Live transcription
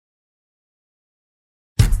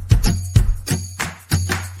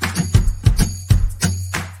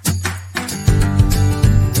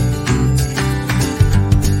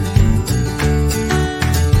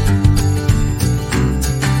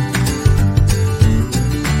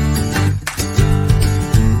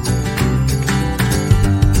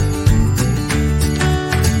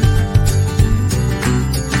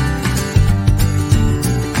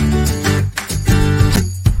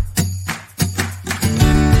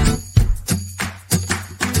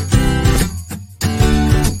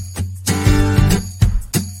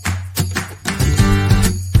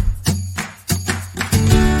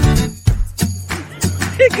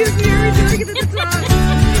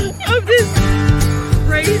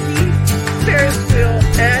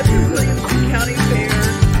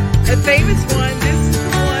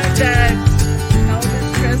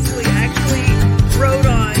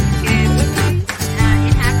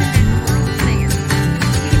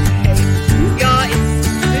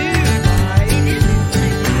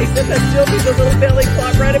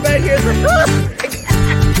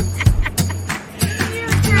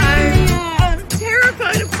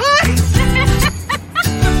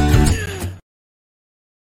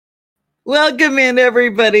Welcome in,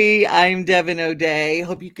 everybody. I'm Devin O'Day.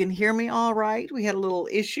 Hope you can hear me all right. We had a little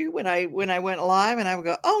issue when I went live, and I would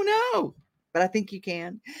go, "Oh no!" But I think you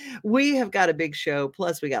can. We have got a big show.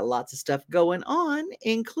 Plus, we got lots of stuff going on,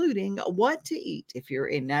 including what to eat if you're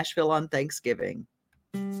in Nashville on Thanksgiving.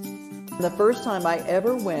 The first time I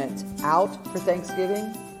ever went out for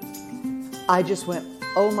Thanksgiving, I just went,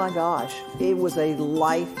 oh my gosh, it was a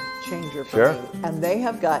life changer for Sure. me. And they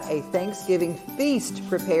have got a Thanksgiving feast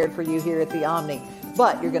prepared for you here at the Omni.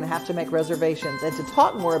 But you're going to have to make reservations. And to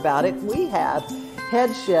talk more about it, we have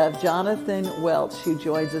head chef Jonathan Welch, who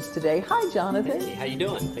joins us today. Hi, Jonathan. Hey, how you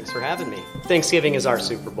doing? Thanks for having me. Thanksgiving is our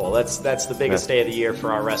Super Bowl. That's the biggest day of the year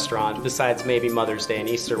for our restaurant, besides maybe Mother's Day and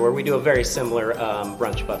Easter, where we do a very similar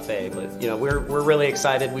brunch buffet. But we're really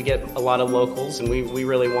excited. We get a lot of locals, and we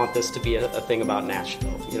really want this to be a thing about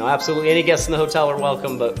Nashville. Absolutely any guests in the hotel are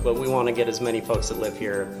welcome, but we want to get as many folks that live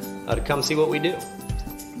here to come see what we do.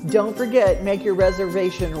 Don't forget, make your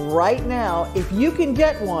reservation right now. If you can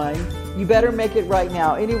get one, you better make it right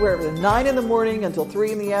now. Anywhere from 9 in the morning until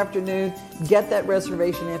 3 in the afternoon. Get that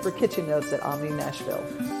reservation in for Kitchen Notes at Omni Nashville.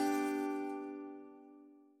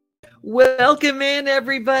 Welcome in,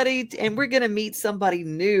 everybody. And we're going to meet somebody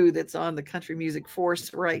new that's on the country music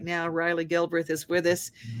force right now. Riley Gelbreth is with us,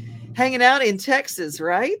 hanging out in Texas,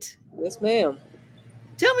 right? Yes, ma'am.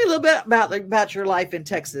 Tell me a little bit about your life in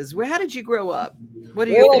Texas. How did you grow up? What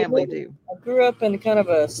do your family do? I grew up in kind of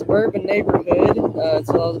a suburban neighborhood until I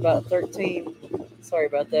was about 13. Sorry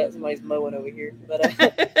about that. Somebody's mowing over here. But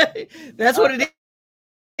that's what it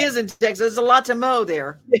is in Texas. There's a lot to mow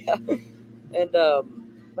there. Yeah. And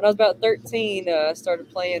when I was about 13, I started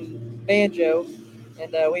playing banjo,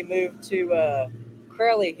 and we moved to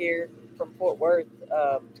Crowley here from Fort Worth,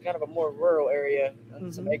 to kind of a more rural area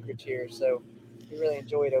and some acreage here. So we really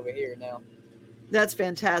enjoy it over here now. That's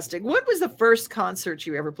fantastic. What was the first concert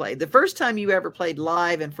you ever played? The first time you ever played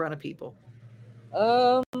live in front of people?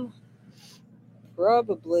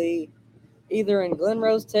 Probably either in Glen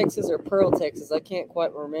Rose, Texas or Pearl, Texas. I can't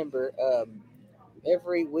quite remember.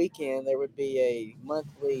 Every weekend there would be a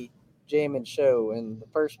monthly jamming show, and the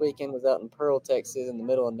first weekend was out in Pearl, Texas, in the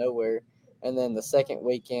middle of nowhere. And then the second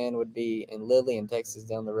weekend would be in Lillian, Texas,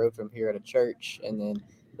 down the road from here at a church. And then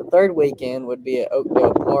the third weekend would be at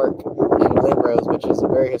Oakdale Park in Glen Rose, which is a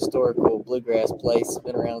very historical bluegrass place. It's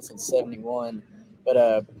been around since '71.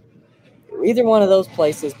 But either one of those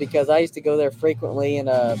places, because I used to go there frequently, and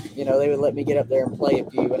they would let me get up there and play a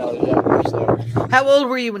few when I was younger. So, how old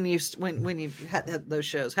were you when you had those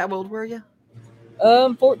shows? How old were you?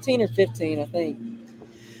 14 or 15, I think.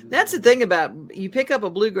 That's the thing about, you pick up a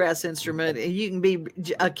bluegrass instrument and you can be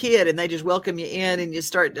a kid and they just welcome you in and you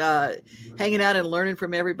start hanging out and learning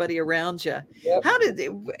from everybody around you. Yep.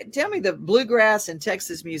 Tell me the bluegrass and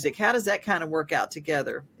Texas music, how does that kind of work out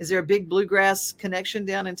together? Is there a big bluegrass connection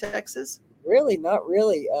down in Texas? Really, not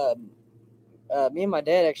really. Me and my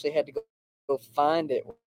dad actually had to go find it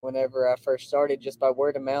whenever I first started, just by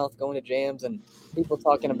word of mouth, going to jams and people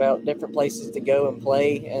talking about different places to go and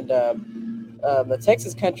play. And the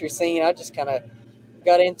Texas country scene, I just kind of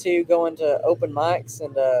got into going to open mics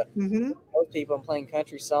and those people and playing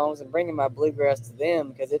country songs and bringing my bluegrass to them,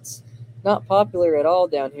 because it's not popular at all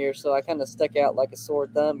down here. So I kind of stuck out like a sore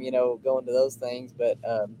thumb, going to those things. But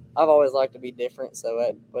I've always liked to be different, so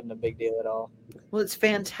it wasn't a big deal at all. Well, it's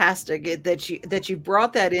fantastic that you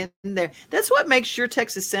brought that in there. That's what makes your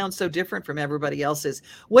Texas sound so different from everybody else's.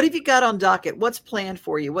 What have you got on docket? What's planned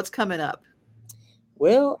for you? What's coming up?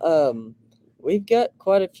 Well, we've got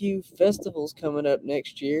quite a few festivals coming up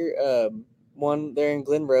next year. One there in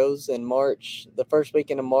Glen Rose in March, the first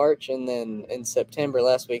weekend of March, and then in September,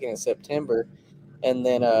 last weekend in September. And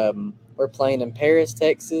then we're playing in Paris,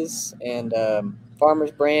 Texas, and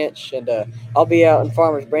Farmers Branch. And I'll be out in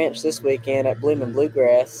Farmers Branch this weekend at Bloomin'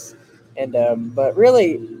 Bluegrass. And but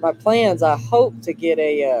really, my plans, I hope to get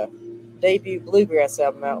a debut bluegrass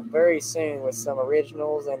album out very soon with some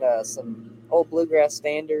originals and some old bluegrass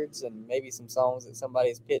standards and maybe some songs that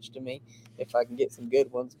somebody's pitched to me, if I can get some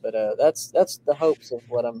good ones. But that's the hopes of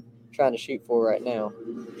what I'm trying to shoot for right now.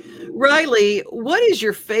 Riley, what is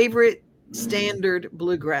your favorite standard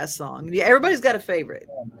bluegrass song? Yeah, everybody's got a favorite.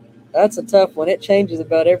 That's a tough one. It changes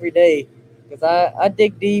about every day, because I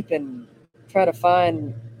dig deep and try to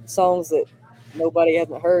find songs that nobody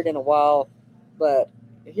hasn't heard in a while. But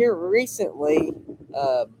here recently,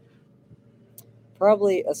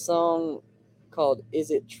 probably a song called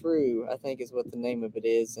 "Is It True," I think is what the name of it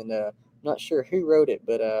is. And I'm not sure who wrote it,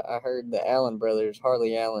 but I heard the Allen brothers,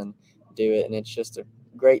 Harley Allen, do it, and it's just a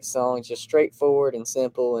great song. It's just straightforward and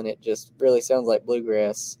simple, and it just really sounds like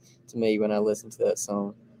bluegrass to me when I listen to that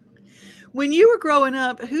song. When you were growing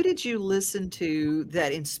up, who did you listen to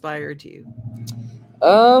that inspired you?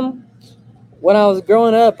 When I was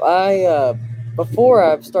growing up, before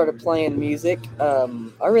I started playing music,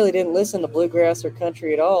 I really didn't listen to bluegrass or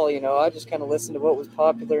country at all. I just kind of listened to what was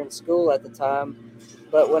popular in school at the time.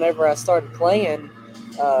 But whenever I started playing,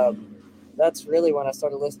 that's really when I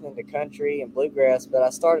started listening to country and bluegrass. But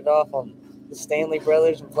I started off on the Stanley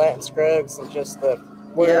Brothers and Flatt and Scruggs and just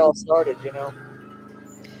where it all started,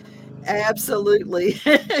 Absolutely.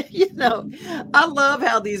 I love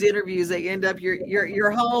how these interviews, they end up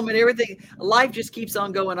your home and everything. Life just keeps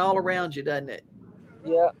on going all around you, doesn't it?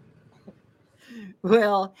 Yeah.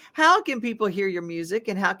 Well, how can people hear your music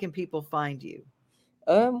and how can people find you?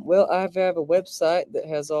 Well, I have a website that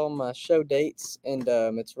has all my show dates, and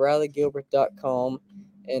it's RileyGilbreth.com.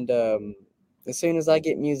 And as soon as I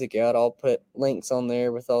get music out, I'll put links on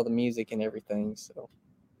there with all the music and everything. So.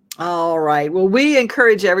 All right. Well, we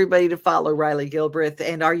encourage everybody to follow Riley Gilbreth.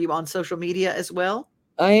 And are you on social media as well?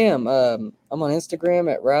 I am. I'm on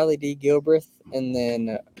Instagram at Riley D. Gilbreth, and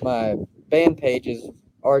then my band page is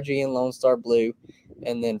RG and Lone Star Blue,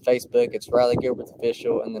 and then Facebook it's Riley Gilbreth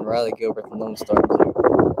Official, and then Riley Gilbreth and Lone Star Blue.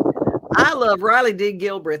 I love Riley D.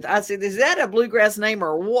 Gilbreth. I said, is that a bluegrass name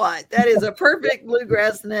or what? That is a perfect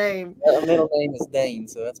bluegrass name. My middle name is Dane,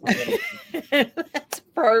 so that's my middle name. That's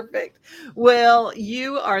perfect. Well,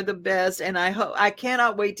 you are the best, and I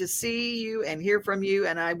cannot wait to see you and hear from you,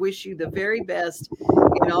 and I wish you the very best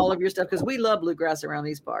in all of your stuff, because we love bluegrass around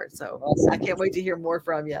these parts. So awesome. I can't wait to hear more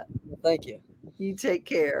from you. Thank you. You take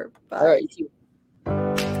care. Bye. All right.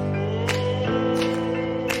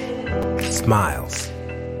 Smiles.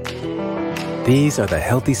 These are the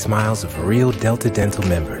healthy smiles of real Delta Dental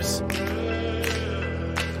members.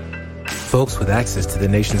 Folks with access to the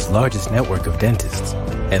nation's largest network of dentists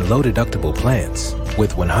and low-deductible plans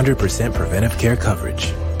with 100% preventive care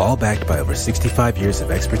coverage, all backed by over 65 years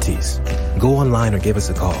of expertise. Go online or give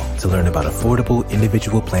us a call to learn about affordable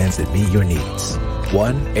individual plans that meet your needs.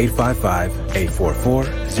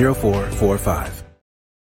 1-855-844-0445.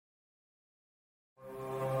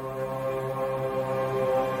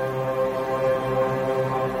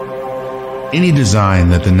 Any design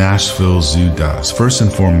that the Nashville Zoo does, first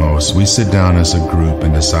and foremost, we sit down as a group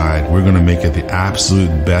and decide we're going to make it the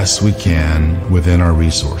absolute best we can within our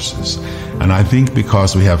resources. And I think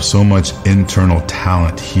because we have so much internal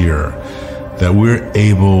talent here, that we're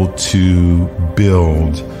able to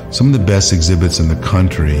build some of the best exhibits in the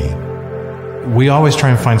country. We always try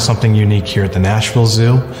and find something unique here at the Nashville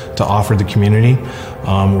Zoo to offer the community.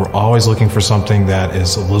 We're always looking for something that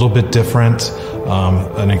is a little bit different,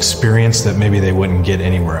 an experience that maybe they wouldn't get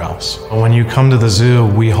anywhere else. When you come to the zoo,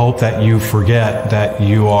 we hope that you forget that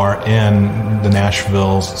you are in the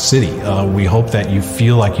Nashville city. We hope that you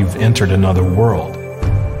feel like you've entered another world.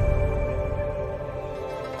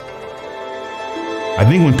 I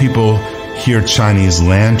think when people hear Chinese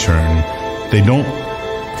lantern, they don't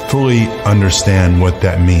fully understand what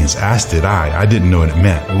that means. As did I. I didn't know what it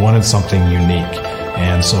meant. We wanted something unique.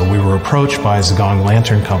 And so we were approached by Zigong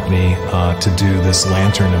Lantern Company to do this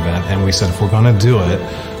lantern event. And we said, if we're going to do it,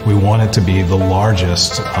 we want it to be the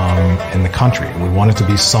largest in the country. We want it to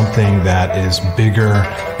be something that is bigger,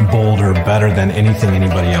 bolder, better than anything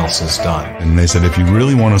anybody else has done. And they said, if you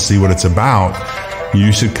really want to see what it's about,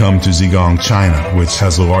 you should come to Zigong, China, which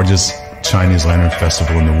has the largest Chinese Lantern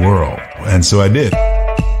Festival in the world. And so I did.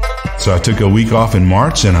 So I took a week off in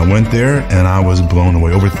March and I went there and I was blown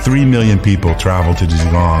away. Over 3 million people traveled to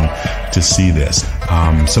Zigong to see this.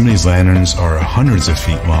 Some of these lanterns are hundreds of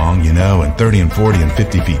feet long, and 30 and 40 and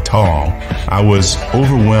 50 feet tall. I was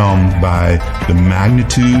overwhelmed by the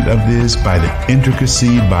magnitude of this, by the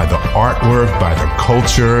intricacy, by the artwork, by the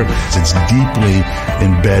culture. It's deeply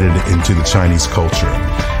embedded into the Chinese culture.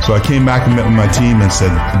 So I came back and met with my team and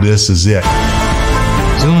said, this is it.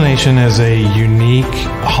 Zoolunation is a unique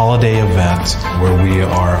holiday event where we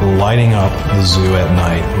are lighting up the zoo at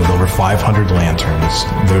night with over 500 lanterns.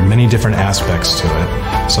 There are many different aspects to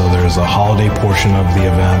it. So there's a holiday portion of the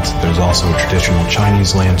event, there's also traditional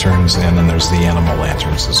Chinese lanterns, and then there's the animal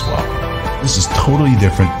lanterns as well. This is totally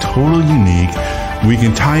different, totally unique. We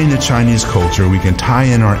can tie into Chinese culture, we can tie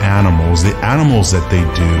in our animals. The animals that they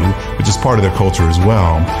do, which is part of their culture as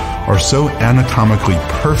well, are so anatomically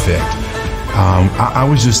perfect. I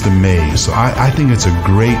was just amazed. So I think it's a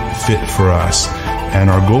great fit for us. And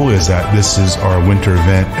our goal is that this is our winter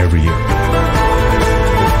event every year.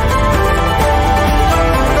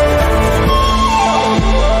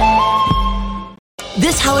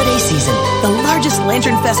 This holiday season, the largest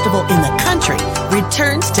lantern festival in the country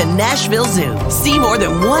returns to Nashville Zoo. See more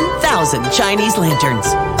than 1,000 Chinese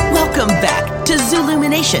lanterns. Welcome back to to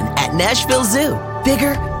Zoolumination at Nashville Zoo.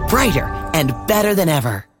 Bigger, brighter, and better than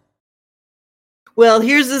ever. Well,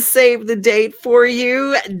 here's a save the date for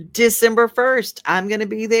you. December 1st. I'm going to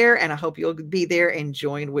be there, and I hope you'll be there and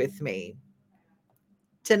join with me.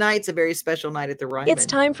 Tonight's a very special night at the Ryman. It's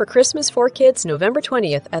time for Christmas for Kids November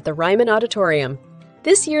 20th at the Ryman Auditorium.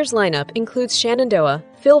 This year's lineup includes Shenandoah,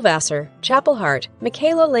 Phil Vassar, Chapel Hart,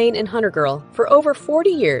 Michaela Lane, and Hunter Girl. For over 40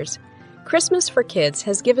 years, Christmas for Kids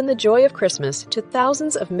has given the joy of Christmas to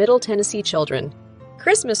thousands of Middle Tennessee children.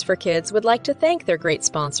 Christmas for Kids would like to thank their great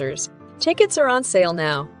sponsors. Tickets are on sale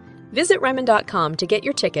now. Visit Ryman.com to get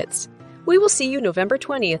your tickets. We will see you November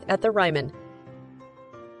 20th at the Ryman.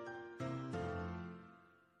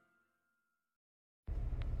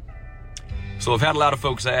 So I've had a lot of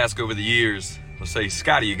folks ask over the years, they'll say,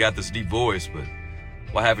 Scotty, you got this deep voice, but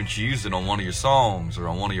why haven't you used it on one of your songs or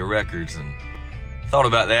on one of your records? And thought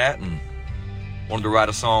about that and wanted to write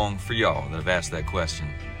a song for y'all that have asked that question.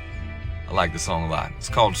 I like the song a lot. It's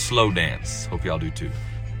called Slow Dance. Hope y'all do too.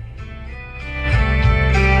 90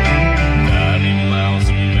 miles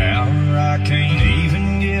an hour, I can't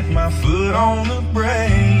even get my foot on the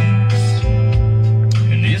brakes.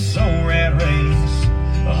 In this old rat race,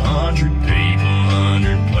 100 people,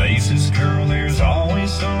 100 places, girl, there's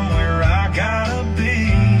always somewhere I gotta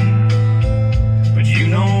be. But you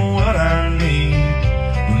know what I need.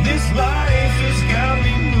 When this life has got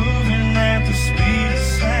me moving at the speed of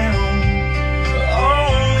sound,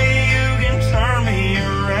 only you can turn me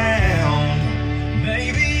around.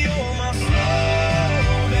 Baby, you're my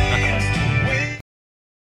slow dance.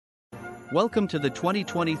 Welcome to the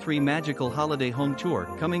 2023 Magical Holiday Home Tour,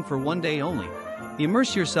 coming for one day only.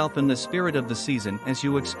 Immerse yourself in the spirit of the season as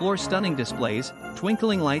you explore stunning displays,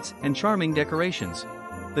 twinkling lights, and charming decorations.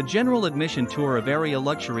 The general admission tour of area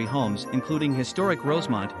luxury homes, including historic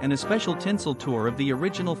Rosemont, and a special tinsel tour of the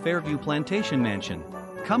original Fairview Plantation Mansion.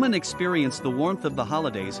 Come and experience the warmth of the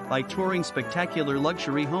holidays by touring spectacular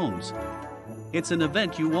luxury homes. It's an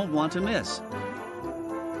event you won't want to miss.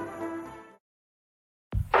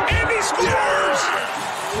 And he scores!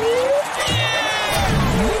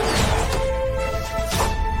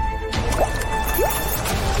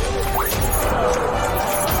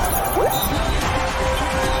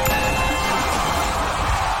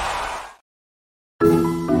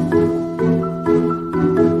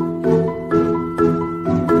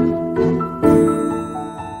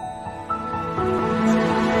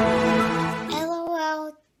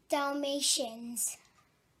 LOL Dalmatians.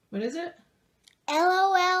 What is it?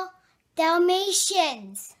 LOL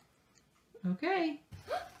Dalmatians. Okay.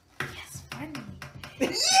 Yes, finally.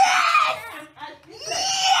 Yes!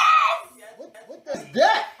 What does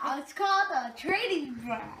that? Oh, it's called a trading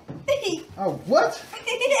brand. Oh, what?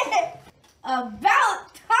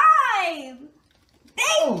 About time!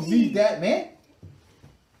 I don't need that, man.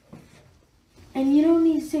 And you don't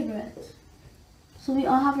need cigarettes. So we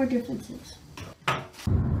all have our differences.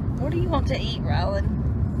 What do you want to eat, Rylan?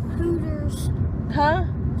 Hooters. Huh?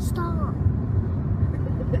 Stop.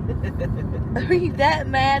 Are you that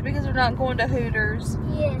mad because we're not going to Hooters?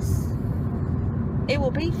 Yes. It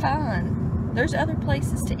will be fine. There's other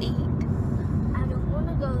places to eat. I don't want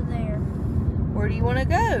to go there. Where do you want to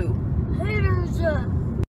go? Hooters.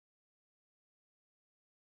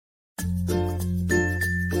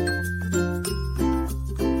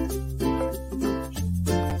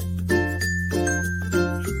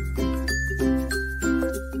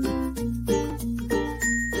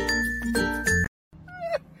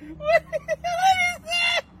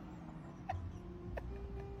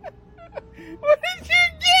 What did you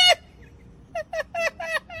get?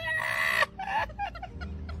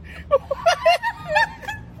 What?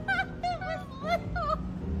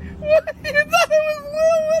 You thought it was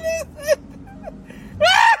little? What is it?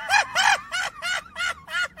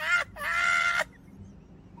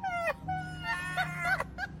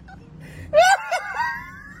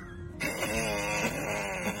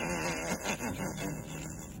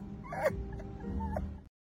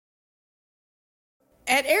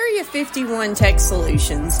 At Area 51 Tech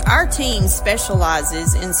Solutions, our team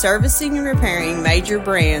specializes in servicing and repairing major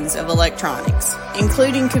brands of electronics,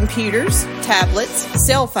 including computers, tablets,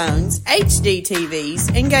 cell phones, HD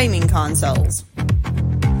TVs, and gaming consoles.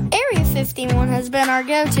 Area 51 has been our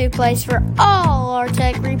go-to place for all our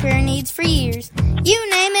tech repair needs for years. You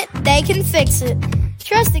name it, they can fix it.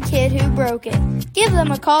 Trust the kid who broke it. Give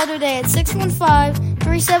them a call today at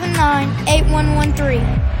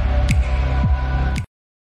 615-379-8113.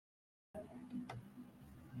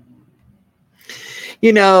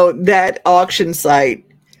 You know, that auction site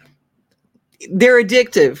they're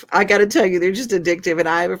addictive. I got to tell you, they're just addictive. And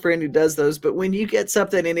I have a friend who does those. But when you get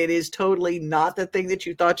something and it is totally not the thing that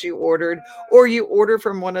you thought you ordered, or you order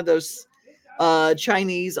from one of those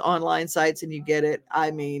Chinese online sites and you get it,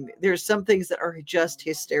 I mean, there's some things that are just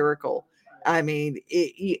hysterical. I mean,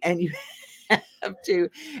 and you have to.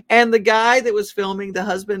 And the guy that was filming, the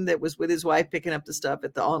husband that was with his wife picking up the stuff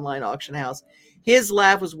at the online auction house, his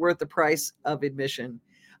laugh was worth the price of admission.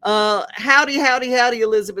 Howdy,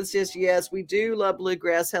 Elizabeth says yes, we do love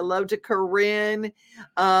bluegrass. Hello to Corinne.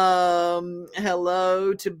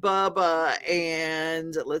 Hello to Bubba,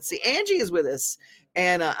 and let's see, Angie is with us.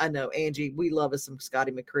 And I know Angie, we love us some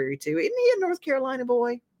Scotty McCreery too. Isn't he a North Carolina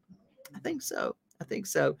boy? I think so.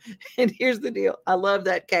 And here's the deal. I love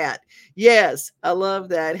that cat. Yes, I love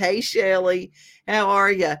that. Hey, Shelly, how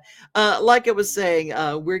are you? Like I was saying,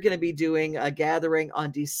 we're going to be doing a gathering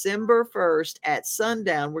on December 1st at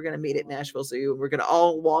sundown. We're going to meet at Nashville Zoo, and we're going to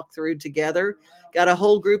all walk through together. Got a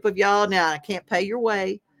whole group of y'all. Now, I can't pay your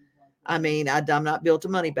way. I mean, I'm not built to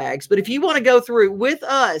money bags, but if you want to go through with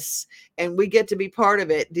us and we get to be part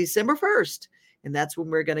of it, December 1st, and that's when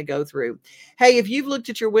we're going to go through. Hey, if you've looked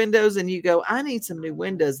at your windows and you go, I need some new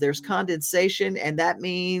windows, there's condensation, and that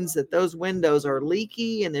means that those windows are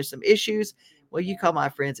leaky and there's some issues. Well, you call my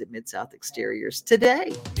friends at Mid-South Exteriors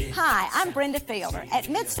today. Hi, I'm Brenda Fielder. At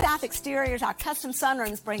Mid-South Exteriors, our custom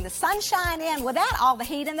sunrooms bring the sunshine in without all the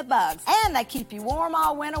heat and the bugs. And they keep you warm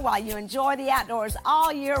all winter while you enjoy the outdoors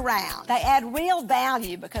all year round. They add real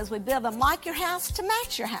value because we build them like your house to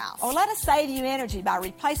match your house. Or let us save you energy by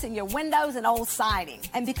replacing your windows and old siding.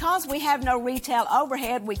 And because we have no retail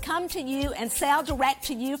overhead, we come to you and sell direct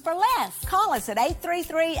to you for less. Call us at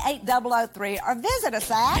 833-8003 or visit us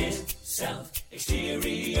at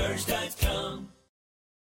SouthExteriors.com.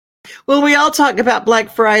 Well, we all talk about Black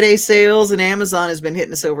Friday sales, and Amazon has been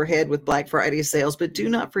hitting us overhead with Black Friday sales. But do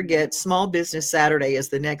not forget, Small Business Saturday is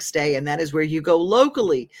the next day, and that is where you go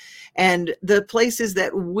locally. And the places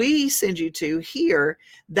that we send you to here,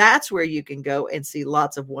 that's where you can go and see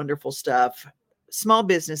lots of wonderful stuff. Small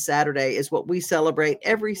Business Saturday is what we celebrate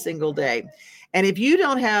every single day. And if you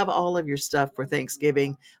don't have all of your stuff for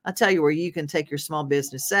Thanksgiving, I'll tell you where you can take your Small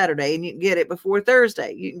Business Saturday and you can get it before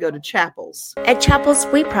Thursday. You can go to Chappell's. At Chappell's,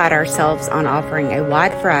 we pride ourselves on offering a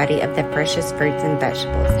wide variety of the freshest fruits and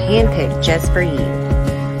vegetables, handpicked just for you.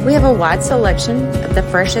 We have a wide selection of the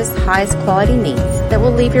freshest, highest quality meats that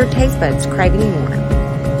will leave your taste buds craving more.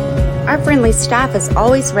 Our friendly staff is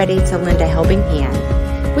always ready to lend a helping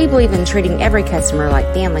hand. We believe in treating every customer like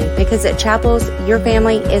family because at Chappell's, your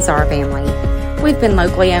family is our family. We've been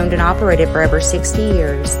locally owned and operated for over 60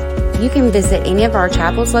 years. You can visit any of our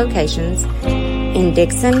Chappell's locations in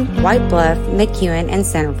Dixon, White Bluff, McEwen, and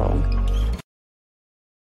Centerville.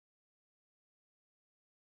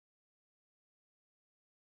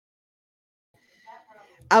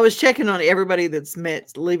 I was checking on everybody that's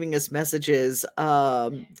leaving us messages. Oh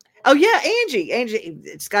yeah,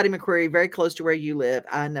 Angie, Scotty McCreery, very close to where you live.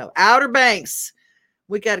 I know. Outer Banks.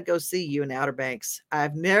 We got to go see you in Outer Banks.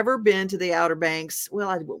 I've never been to the Outer Banks. Well,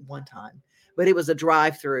 I went one time, but it was a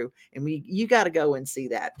drive-through, and you got to go and see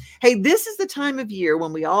that. Hey, this is the time of year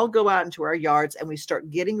when we all go out into our yards and we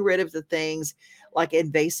start getting rid of the things like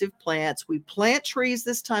invasive plants. We plant trees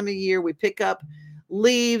this time of year. We pick up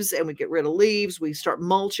leaves and we get rid of leaves. We start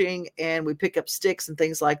mulching and we pick up sticks and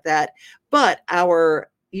things like that. But our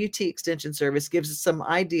UT Extension Service gives us some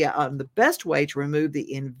idea on the best way to remove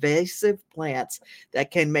the invasive plants that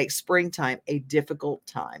can make springtime a difficult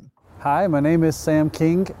time. Hi, my name is Sam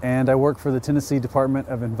King, and I work for the Tennessee Department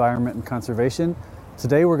of Environment and Conservation.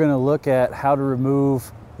 Today we're going to look at how to remove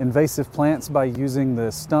invasive plants by using the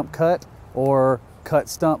stump cut or cut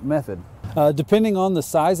stump method. Depending on the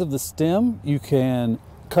size of the stem, you can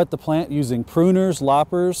cut the plant using pruners,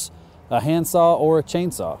 loppers, a handsaw, or a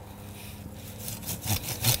chainsaw.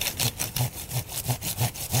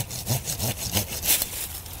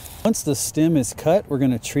 Once the stem is cut, we're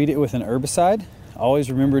going to treat it with an herbicide.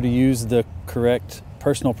 Always remember to use the correct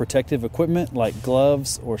personal protective equipment like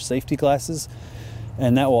gloves or safety glasses,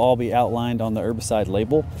 and that will all be outlined on the herbicide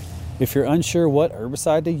label. If you're unsure what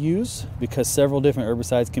herbicide to use, because several different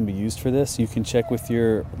herbicides can be used for this, you can check with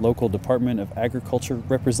your local Department of Agriculture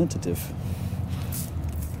representative.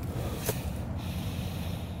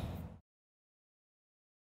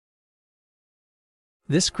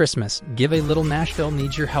 This Christmas, Give a Little Nashville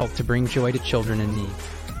needs your help to bring joy to children in need.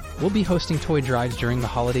 We'll be hosting toy drives during the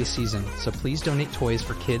holiday season, so please donate toys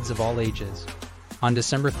for kids of all ages. On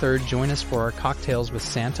December 3rd, join us for our Cocktails with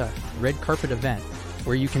Santa red carpet event,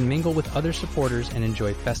 where you can mingle with other supporters and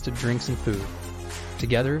enjoy festive drinks and food.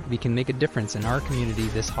 Together, we can make a difference in our community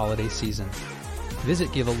this holiday season. Visit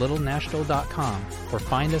givealittle.nashville.com or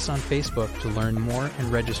find us on Facebook to learn more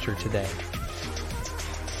and register today.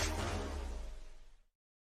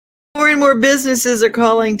 More and more businesses are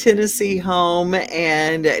calling Tennessee home,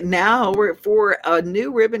 and now we're for a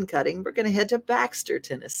new ribbon cutting. We're going to head to Baxter,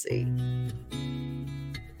 Tennessee.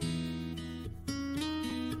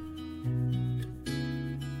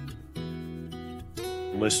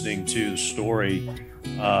 Listening to the story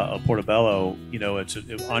of Portobello, you know, it's an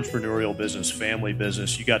entrepreneurial business, family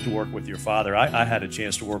business. You got to work with your father. I had a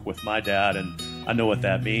chance to work with my dad, and I know what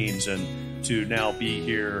that means. And to now be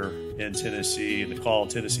here in Tennessee and to call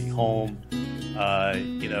Tennessee home,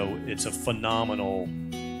 you know, it's a phenomenal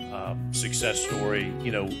success story,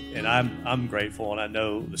 you know, and I'm grateful, and I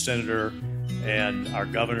know the senator and our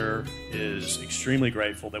governor is extremely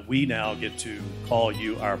grateful that we now get to call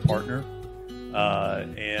you our partner.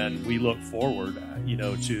 And we look forward, you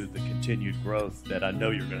know, to the continued growth that I know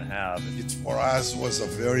you're going to have. It for us was a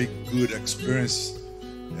very good experience,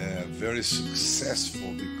 very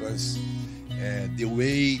successful, because the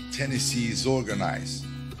way Tennessee is organized,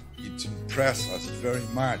 it impressed us very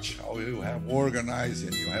much. How you have organized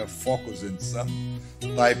and you have focused in some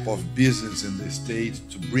type of business in the state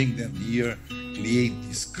to bring them here, create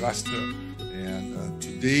this cluster. And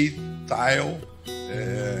today, tile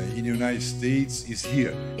in the United States is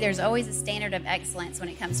here. There's always a standard of excellence when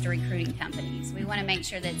it comes to recruiting companies. We want to make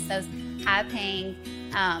sure that it's those high-paying,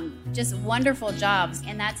 just wonderful jobs,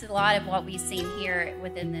 and that's a lot of what we've seen here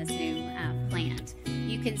within this new plant.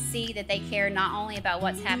 You can see that they care not only about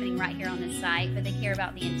what's happening right here on this site, but they care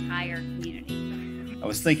about the entire community. I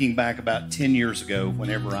was thinking back about 10 years ago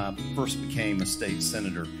whenever I first became a state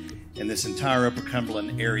senator. In this entire Upper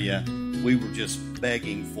Cumberland area, we were just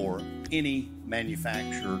begging for any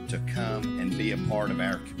manufacturer to come and be a part of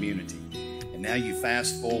our community. And now you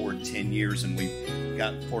fast forward 10 years and we've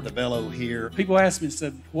got Portobello here. People ask me,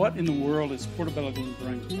 said, what in the world is Portobello going to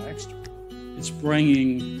bring to Baxter? It's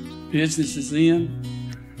bringing businesses in,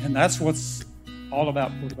 and that's what's all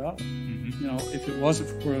about Portobello. You know, if it wasn't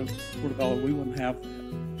for Portobello, we wouldn't have that.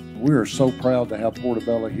 We are so proud to have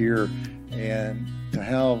Portobello here, and to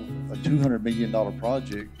have a $200 million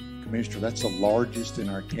project, Commissioner, that's the largest in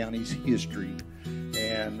our county's history.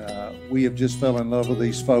 And we have just fell in love with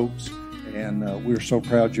these folks, and we're so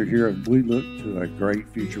proud you're here, and we look to a great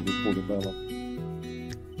future with Portobello.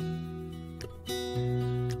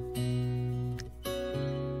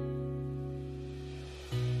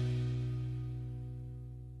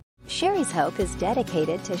 Sherry's Hope is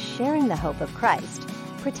dedicated to sharing the hope of Christ,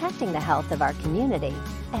 protecting the health of our community,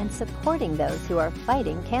 and supporting those who are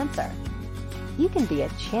fighting cancer. You can be a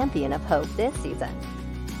champion of hope this season.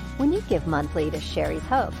 When you give monthly to Sherry's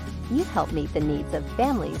Hope, you help meet the needs of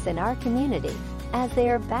families in our community as they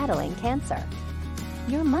are battling cancer.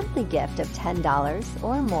 Your monthly gift of $10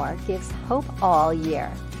 or more gives hope all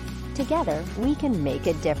year. Together, we can make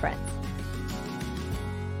a difference.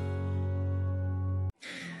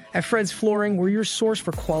 At Fred's Flooring, we're your source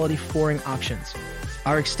for quality flooring options.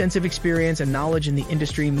 Our extensive experience and knowledge in the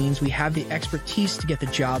industry means we have the expertise to get the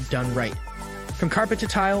job done right. From carpet to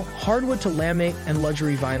tile, hardwood to laminate, and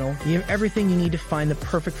luxury vinyl, we have everything you need to find the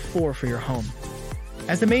perfect floor for your home.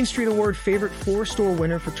 As the Main Street Award Favorite Floor Store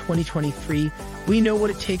winner for 2023, we know what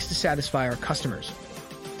it takes to satisfy our customers.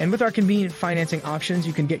 And with our convenient financing options,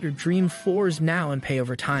 you can get your dream floors now and pay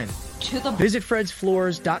over time. Visit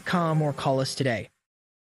fredsfloors.com or call us today.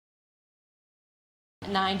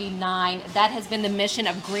 99. That has been the mission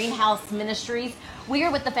of Greenhouse Ministries. We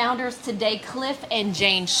are with the founders today, Cliff and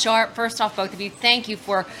Jane Sharp. First off, both of you, thank you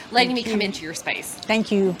for letting me come into your space.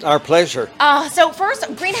 Thank you. Our pleasure. So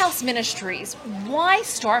first, Greenhouse Ministries. Why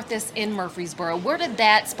start this in Murfreesboro? Where did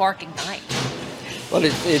that spark ignite? Well,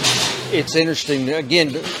 it's interesting.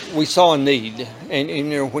 Again, we saw a need, and you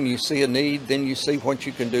know, when you see a need, then you see what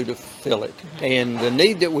you can do to fill it. And the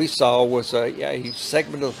need that we saw was a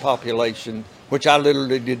segment of the population, which I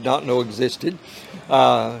literally did not know existed,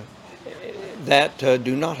 that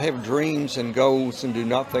do not have dreams and goals and do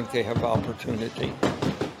not think they have opportunity.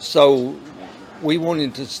 So we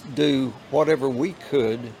wanted to do whatever we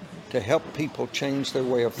could to help people change their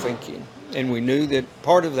way of thinking. And we knew that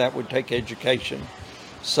part of that would take education.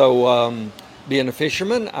 So being a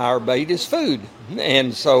fisherman, our bait is food.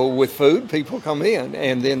 And so with food, people come in,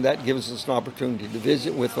 and then that gives us an opportunity to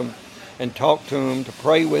visit with them and talk to them, to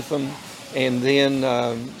pray with them, and then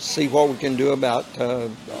see what we can do about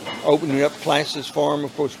opening up classes for them.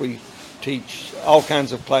 Of course, we teach all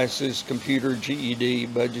kinds of classes: computer, GED,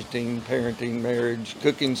 budgeting, parenting, marriage,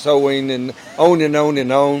 cooking, sewing, and on and on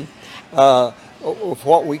and on. of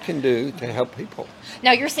what we can do to help people.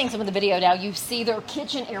 Now, you're seeing some of the video now. You see their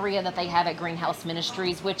kitchen area that they have at Greenhouse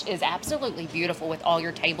Ministries, which is absolutely beautiful with all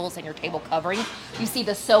your tables and your table covering. You see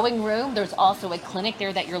the sewing room. There's also a clinic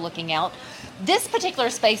there that you're looking out. This particular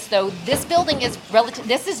space, though, this building is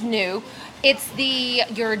this is new. It's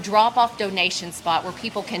your drop-off donation spot where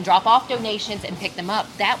people can drop off donations and pick them up.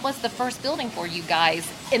 That was the first building for you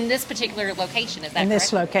guys in this particular location, is that correct? In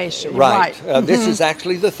this location, right. This is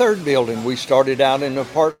actually the third building. We started out in an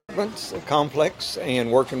apartments complex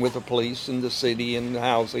and working with the police and the city and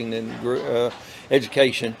housing and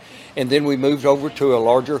education. And then we moved over to a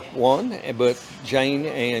larger one, but Jane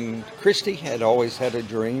and Christy had always had a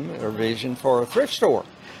dream or vision for a thrift store.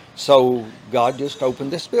 So God just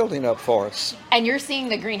opened this building up for us. And you're seeing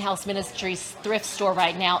the Greenhouse Ministries thrift store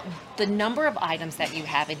right now. The number of items that you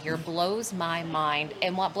have in here blows my mind.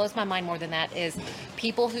 And what blows my mind more than that is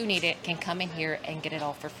people who need it can come in here and get it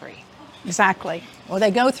all for free. Exactly. Well,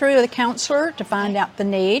 they go through the counselor to find out the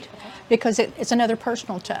need because it's another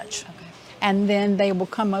personal touch. Okay. And then they will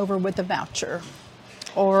come over with a voucher,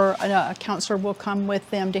 or a counselor will come with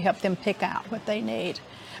them to help them pick out what they need.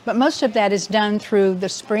 But most of that is done through the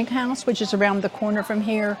Spring House, which is around the corner from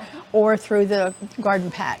here, or through the garden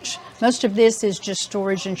patch. Most of this is just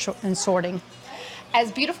storage and sorting.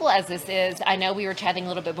 As beautiful as this is, I know we were chatting a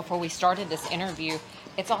little bit before we started this interview.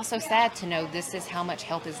 It's also sad to know this is how much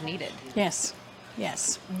help is needed. Yes,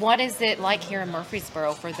 yes. What is it like here in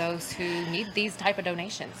Murfreesboro for those who need these type of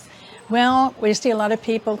donations? Well, we see a lot of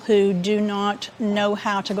people who do not know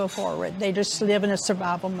how to go forward. They just live in a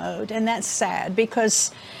survival mode, and that's sad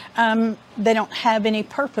because they don't have any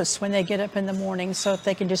purpose when they get up in the morning, so if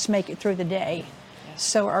they can just make it through the day.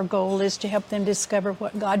 So our goal is to help them discover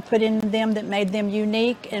what God put in them that made them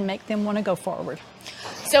unique and make them want to go forward.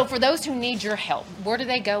 So for those who need your help, where do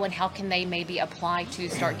they go and how can they maybe apply to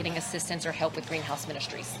start getting assistance or help with Greenhouse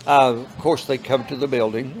Ministries? Of course, they come to the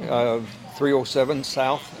building. 307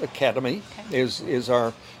 South Academy is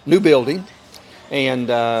our new building. And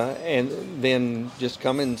then just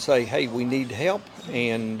come in and say, hey, we need help.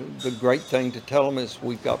 And the great thing to tell them is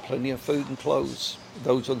we've got plenty of food and clothes.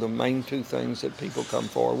 Those are the main two things that people come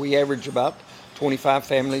for. We average about 25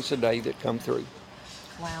 families a day that come through.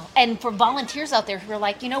 Wow. And for volunteers out there who are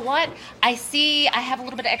like, you know what, I have a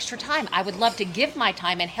little bit of extra time. I would love to give my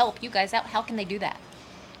time and help you guys out. How can they do that?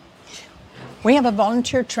 We have a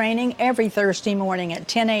volunteer training every Thursday morning at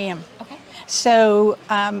 10 a.m. Okay. So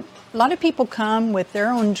a lot of people come with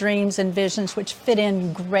their own dreams and visions, which fit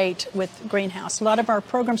in great with Greenhouse. A lot of our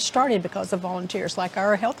programs started because of volunteers, like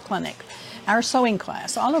our health clinic, our sewing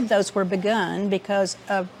class. All of those were begun because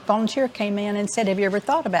a volunteer came in and said, have you ever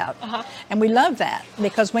thought about? And we love that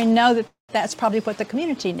because we know that that's probably what the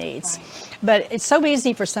community needs. Right. But it's so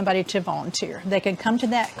easy for somebody to volunteer. They can come to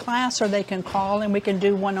that class or they can call and we can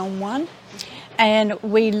do one-on-one. And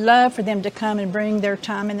we love for them to come and bring their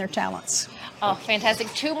time and their talents. Oh, fantastic.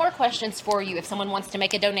 2 more questions for you. If someone wants to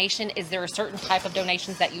make a donation, is there a certain type of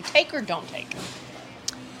donations that you take or don't take?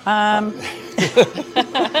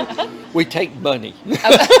 We take money.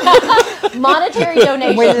 Monetary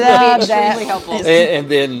donations would be extremely helpful. And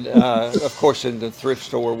then, of course, in the thrift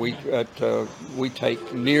store, we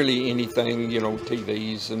take nearly anything,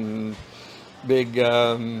 TVs and big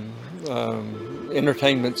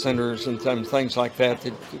entertainment centers and things like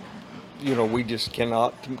that we just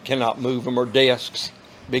cannot move them, or desks,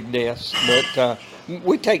 big desks. But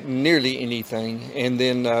we take nearly anything. And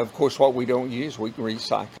then, of course, what we don't use, we can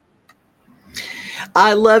recycle.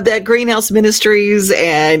 I love that, Greenhouse Ministries.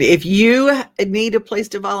 And if you need a place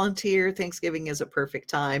to volunteer, Thanksgiving is a perfect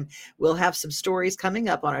time. We'll have some stories coming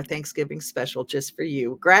up on our Thanksgiving special just for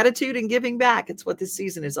you. Gratitude and giving back. It's what this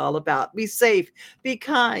season is all about. Be safe, be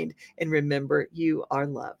kind, and remember you are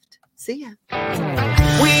loved. See ya.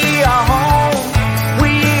 We are home.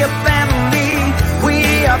 We are family.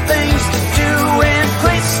 We are things to do and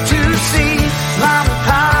place to see. Mom and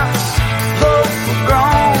pops, local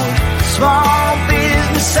grown, small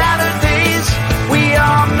business Saturdays. We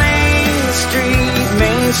are Main Street,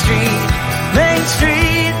 Main Street, Main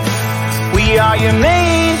Street. We are your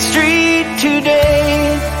Main Street today.